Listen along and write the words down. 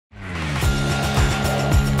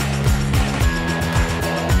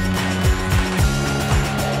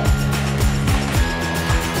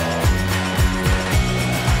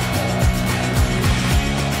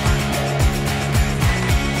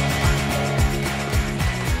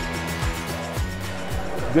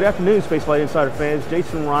Good afternoon, Spaceflight Insider fans.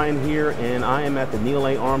 Jason Ryan here, and I am at the Neil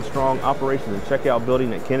A. Armstrong Operations and Checkout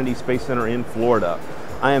Building at Kennedy Space Center in Florida.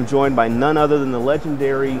 I am joined by none other than the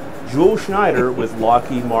legendary Jules Schneider with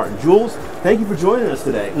Lockheed Martin. Jules, thank you for joining us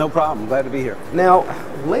today. No problem. Glad to be here. Now,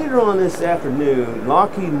 later on this afternoon,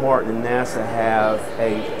 Lockheed Martin and NASA have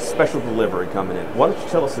a special delivery coming in. Why don't you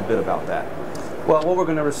tell us a bit about that? Well, what we're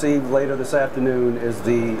going to receive later this afternoon is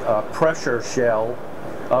the pressure shell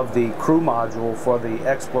of the crew module for the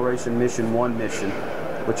Exploration Mission 1 mission,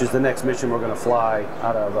 which is the next mission we're going to fly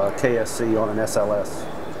out of KSC on an SLS.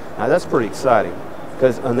 Now that's pretty exciting,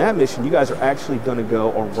 because on that mission you guys are actually going to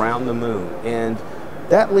go around the moon, and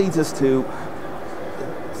that leads us to,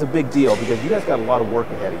 it's a big deal because you guys got a lot of work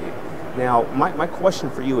ahead of you. Now my question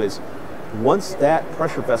for you is, once that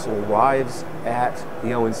pressure vessel arrives at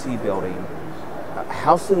the ONC building,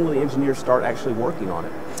 how soon will the engineers start actually working on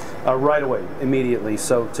it? Right away, immediately.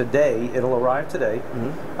 So today, it'll arrive today.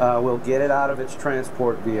 We'll get it out of its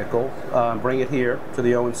transport vehicle, bring it here to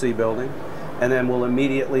the ONC building, and then we'll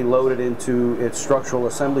immediately load it into its structural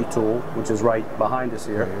assembly tool, which is right behind us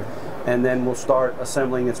here, and then we'll start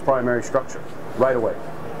assembling its primary structure right away.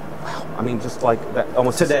 Wow, I mean, just like that,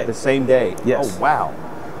 almost today. The same day. Yes. Oh, wow.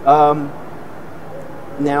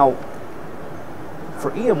 Now, for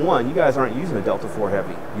EM1, you guys aren't using a Delta IV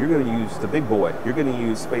Heavy. You're going to use the big boy. You're going to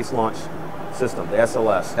use Space Launch System, the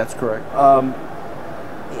SLS. That's correct.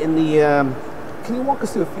 Can you walk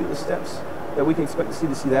us through a few of the steps that we can expect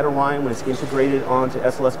to see that Orion when it's integrated onto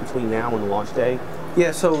SLS between now and the launch day?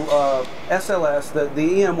 Yeah, so SLS, the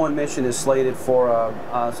EM1 mission is slated for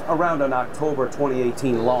around an October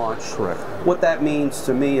 2018 launch. Correct. What that means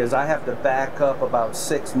to me is I have to back up about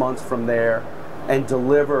 6 months from there and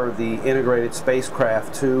deliver the integrated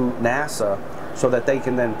spacecraft to NASA so that they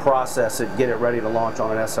can then process it, get it ready to launch on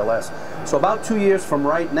an SLS. So about 2 years from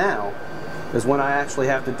right now is when I actually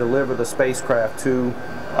have to deliver the spacecraft to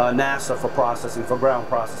NASA for processing, for ground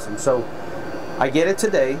processing. So I get it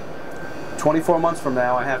today. 24 months from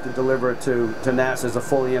now, I have to deliver it to NASA as a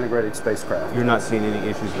fully integrated spacecraft. You're not seeing any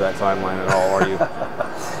issues with that timeline at all, are you?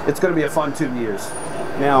 It's going to be a fun 2 years.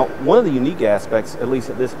 Now, one of the unique aspects, at least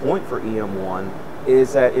at this point for EM1,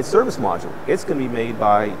 is that its service module. It's going to be made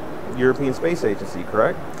by European Space Agency,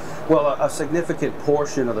 correct? Well, a significant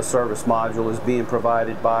portion of the service module is being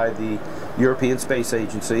provided by the European Space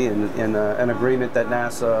Agency in an agreement that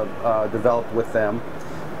NASA developed with them.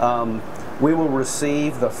 We will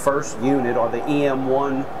receive the first unit, or the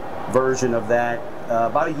EM1 version of that,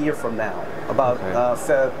 about a year from now, about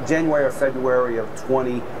January or February of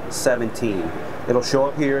 2017. It'll show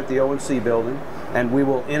up here at the ONC building, and we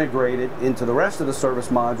will integrate it into the rest of the service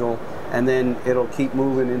module, and then it'll keep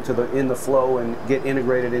moving into the flow and get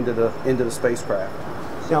integrated into the spacecraft.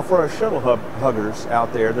 Now, for our shuttle huggers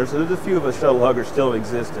out there, there's a few of us shuttle huggers still in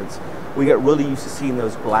existence. We got really used to seeing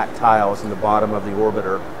those black tiles in the bottom of the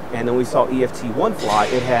orbiter, and then we saw EFT-1 fly.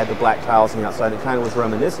 It had the black tiles on the outside. It kind of was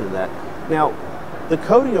reminiscent of that. Now, the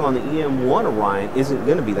coating on the EM1 Orion isn't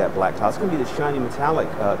going to be that black tile. It's going to be the shiny metallic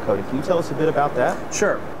coating. Can you tell us a bit about that?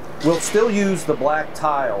 Sure. We'll still use the black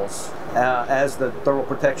tiles as the thermal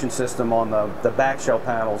protection system on the back shell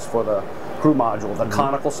panels for the crew module, the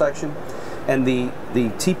conical section. And the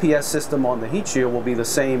TPS system on the heat shield will be the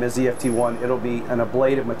same as EFT-1. It'll be an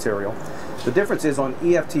ablative material. The difference is on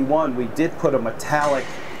EFT-1, we did put a metallic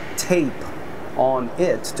tape on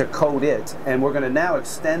it to coat it, and we're going to now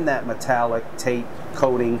extend that metallic tape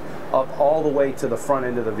coating up all the way to the front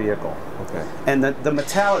end of the vehicle. Okay. And the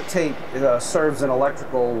metallic tape serves an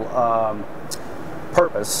electrical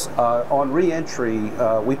purpose. On re-entry,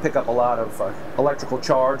 we pick up a lot of electrical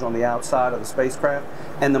charge on the outside of the spacecraft,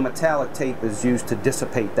 and the metallic tape is used to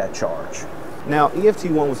dissipate that charge. Now,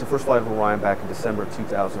 EFT-1 was the first flight of Orion back in December of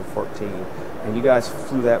 2014, and you guys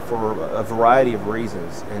flew that for a variety of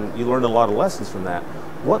reasons, and you learned a lot of lessons from that.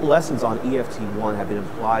 What lessons on EFT-1 have been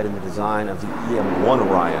applied in the design of the EM1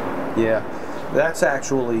 Orion? Yeah, that's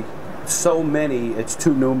actually so many, it's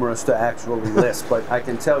too numerous to actually list, but I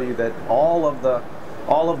can tell you that all of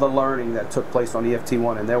the learning that took place on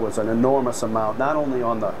EFT-1, and there was an enormous amount, not only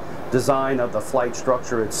on the design of the flight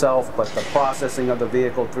structure itself, but the processing of the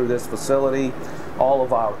vehicle through this facility, all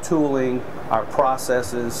of our tooling, our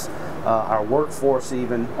processes, our workforce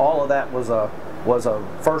even, all of that was a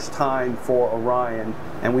first time for Orion,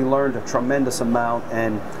 and we learned a tremendous amount,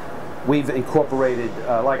 and we've incorporated,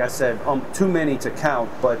 like I said, too many to count,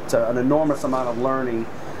 but an enormous amount of learning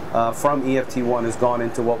from EFT-1 has gone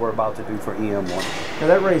into what we're about to do for EM1. Now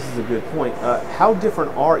that raises a good point. How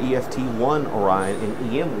different are EFT-1 Orion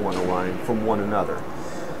and EM1 Orion from one another?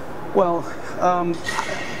 Well,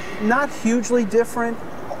 not hugely different,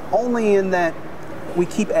 only in that we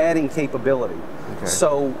keep adding capability. Okay.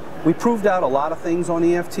 So we proved out a lot of things on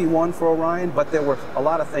EFT-1 for Orion, but there were a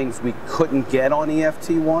lot of things we couldn't get on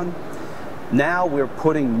EFT-1. Now we're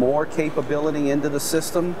putting more capability into the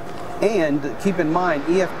system. And keep in mind,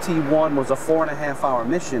 EFT-1 was a 4.5-hour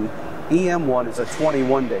mission. EM-1 is a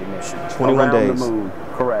 21-day mission. 21 around days. the moon,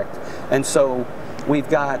 correct. And so we've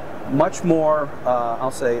got much more,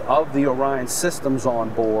 I'll say, of the Orion systems on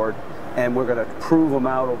board, and we're going to prove them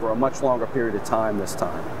out over a much longer period of time this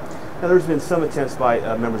time. Now, there's been some attempts by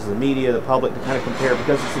members of the media, the public, to kind of compare,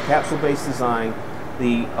 because it's a capsule-based design,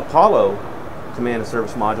 the Apollo command and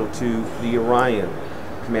service module to the Orion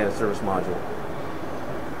command and service module.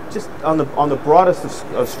 Just on the broadest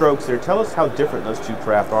of strokes there, tell us how different those two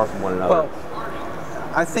craft are from one another.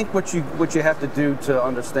 Well, I think what you have to do to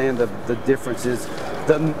understand the difference is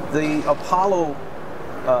the Apollo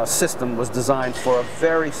system was designed for a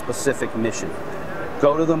very specific mission.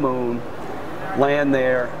 Go to the moon, land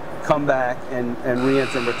there, come back, and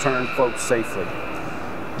re-enter and return folks safely.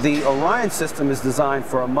 The Orion system is designed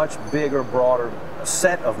for a much bigger, broader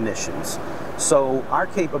set of missions. So our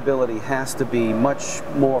capability has to be much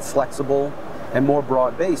more flexible and more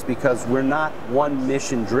broad-based, because we're not one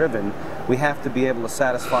mission driven. We have to be able to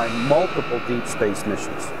satisfy multiple deep space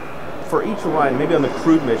missions. For each Orion, maybe on the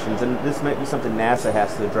crewed missions, and this might be something NASA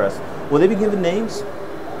has to address, will they be given names?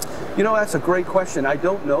 You know, that's a great question. I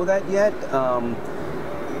don't know that yet.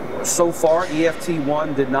 So far,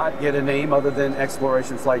 EFT-1 did not get a name other than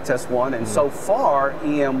Exploration Flight Test 1, and so far,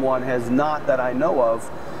 EM-1 has not, that I know of.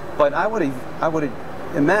 But I would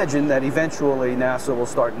imagine that eventually NASA will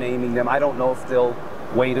start naming them. I don't know if they'll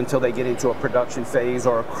wait until they get into a production phase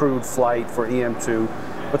or a crewed flight for EM-2.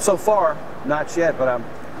 But so far, not yet, but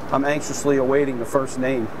I'm anxiously awaiting the first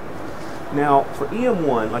name. Now, for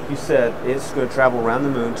EM-1, like you said, it's going to travel around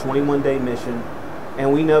the moon, 21-day mission.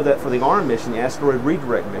 And we know that for the ARM mission, the asteroid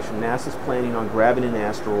redirect mission, NASA's planning on grabbing an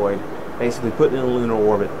asteroid, basically putting it in a lunar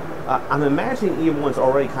orbit. I'm imagining EM-1's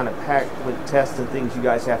already kind of packed with tests and things you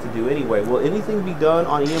guys have to do anyway. Will anything be done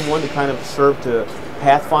on EM-1 to kind of serve to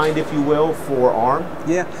pathfind, if you will, for ARM?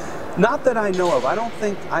 Yeah, not that I know of. I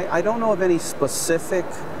don't know of any specific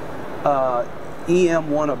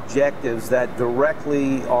EM-1 objectives that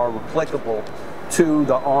directly are applicable to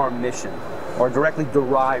the ARM mission, or directly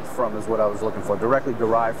derived from, is what I was looking for, directly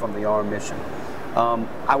derived from the ARM mission.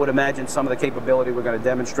 I would imagine some of the capability we're going to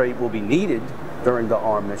demonstrate will be needed during the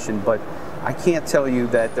ARM mission, but I can't tell you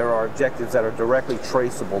that there are objectives that are directly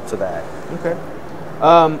traceable to that. Okay.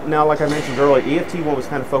 Now, like I mentioned earlier, EFT-1 was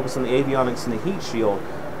kind of focused on the avionics and the heat shield.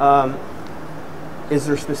 Is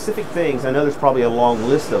there specific things, I know there's probably a long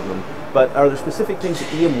list of them, but are there specific things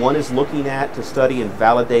that EM-1 is looking at to study and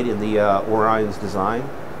validate in the Orion's design?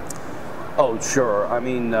 Oh, sure. I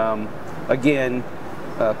mean, again,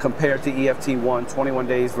 compared to EFT-1, 21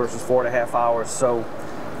 days versus 4.5 hours. So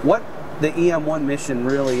what the EM-1 mission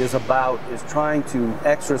really is about is trying to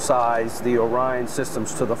exercise the Orion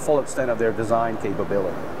systems to the full extent of their design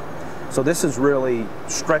capability. So this is really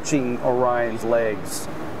stretching Orion's legs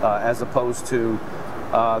as opposed to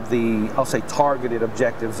the, I'll say, targeted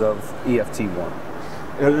objectives of EFT-1.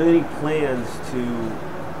 Are there any plans to,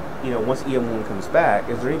 you know, once EM-1 comes back,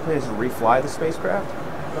 is there any plans to refly the spacecraft?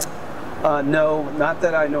 No, not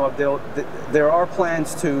that I know of. There are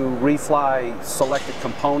plans to refly selected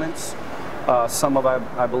components. Some of,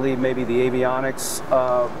 I believe, maybe the avionics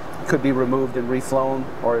could be removed and reflown,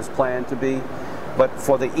 or is planned to be. But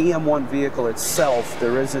for the EM-1 vehicle itself,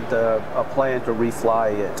 there isn't a plan to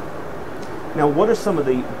refly it. Now, what are some of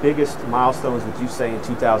the biggest milestones, would you say, in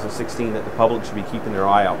 2016 that the public should be keeping their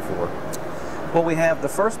eye out for? Well, we have the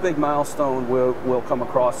first big milestone we'll come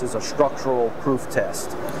across is a structural proof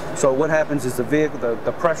test. So what happens is the vehicle,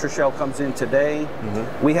 the pressure shell comes in today.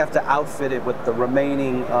 Mm-hmm. We have to outfit it with the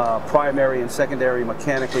remaining primary and secondary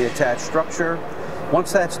mechanically attached structure.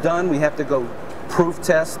 Once that's done, we have to go proof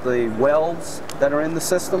test the welds that are in the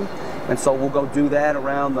system. And so we'll go do that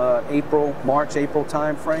around the March-April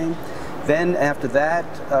time frame. Then after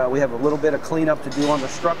that, we have a little bit of cleanup to do on the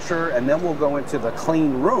structure, and then we'll go into the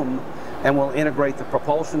clean room and we'll integrate the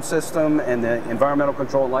propulsion system and the environmental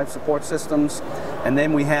control and life support systems. And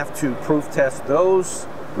then we have to proof test those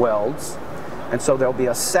welds. And so there'll be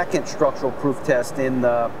a second structural proof test in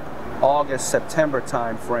the August-September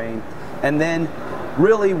time frame. And then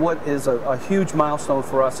really what is a huge milestone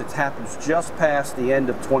for us, it happens just past the end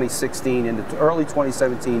of 2016 into early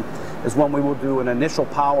 2017 is when we will do an initial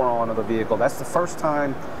power on of the vehicle. That's the first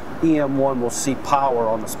time EM-1 will see power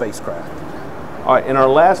on the spacecraft. All right, and our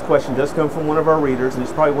last question does come from one of our readers, and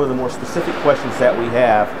it's probably one of the more specific questions that we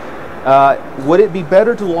have. Would it be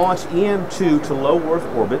better to launch EM-2 to low Earth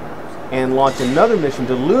orbit and launch another mission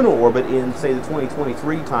to lunar orbit in, say, the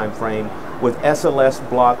 2023 timeframe with SLS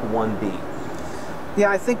Block 1B. Yeah,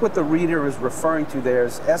 I think what the reader is referring to there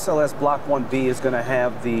is SLS Block 1B is going to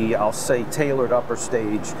have the, I'll say, tailored upper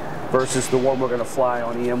stage versus the one we're going to fly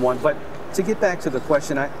on EM1. But to get back to the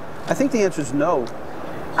question, I think the answer is no.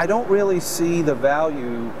 I don't really see the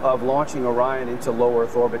value of launching Orion into low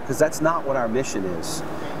Earth orbit because that's not what our mission is.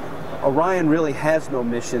 Orion really has no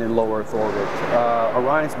mission in low Earth orbit.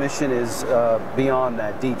 Orion's mission is beyond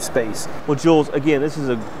that, deep space. Well, Jules, again, this is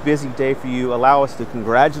a busy day for you. Allow us to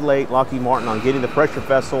congratulate Lockheed Martin on getting the pressure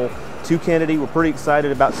vessel to Kennedy. We're pretty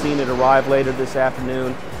excited about seeing it arrive later this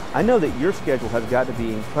afternoon. I know that your schedule has got to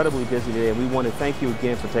be incredibly busy today, and we want to thank you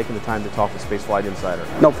again for taking the time to talk to Spaceflight Insider.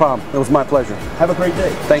 No problem. It was my pleasure. Have a great day.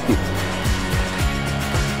 Thank you.